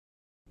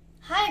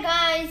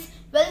guys,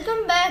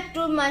 welcome back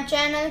to my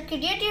channel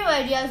Creative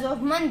Ideas of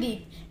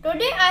Mandeep.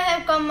 Today I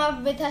have come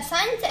up with a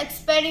science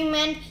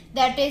experiment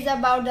that is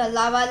about the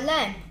lava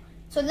lamp.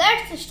 So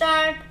let's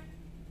start.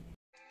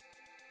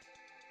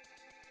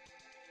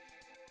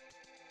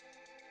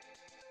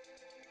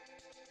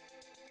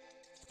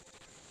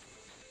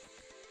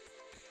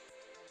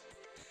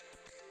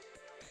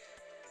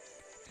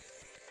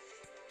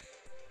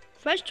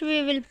 First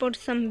we will put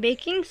some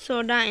baking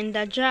soda in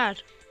the jar.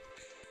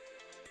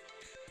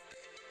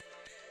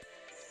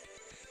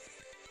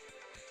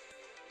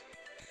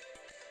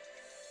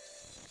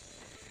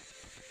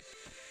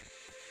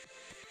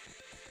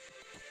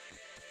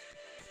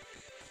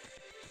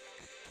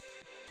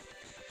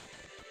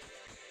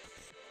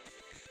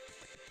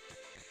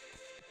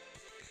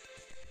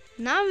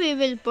 Now we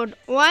will put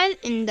oil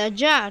in the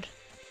jar.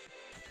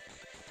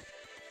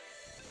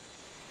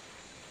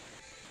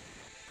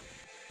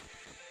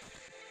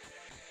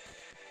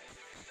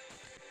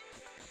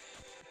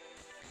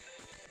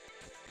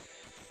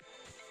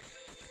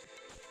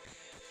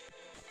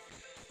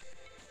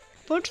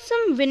 Put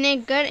some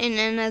vinegar in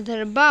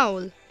another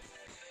bowl.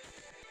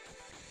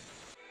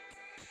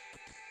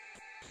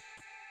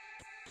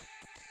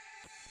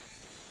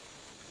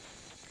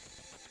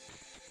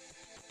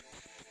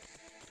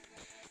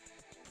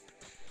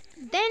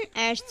 Then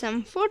add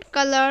some food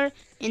color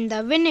in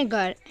the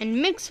vinegar and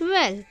mix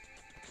well.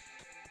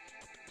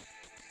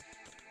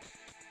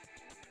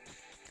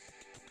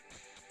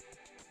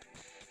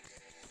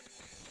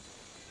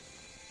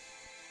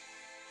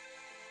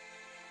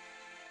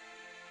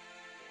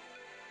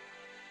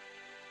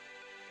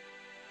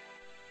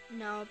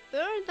 Now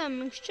pour the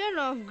mixture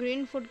of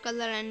green food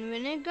color and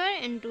vinegar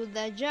into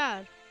the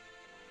jar.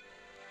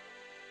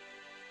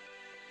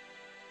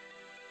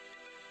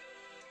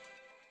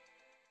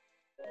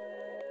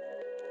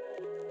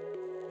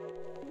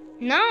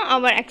 Now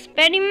our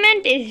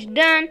experiment is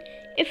done.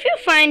 If you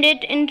find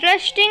it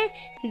interesting,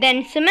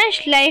 then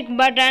smash like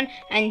button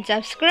and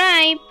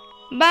subscribe.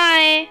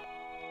 Bye.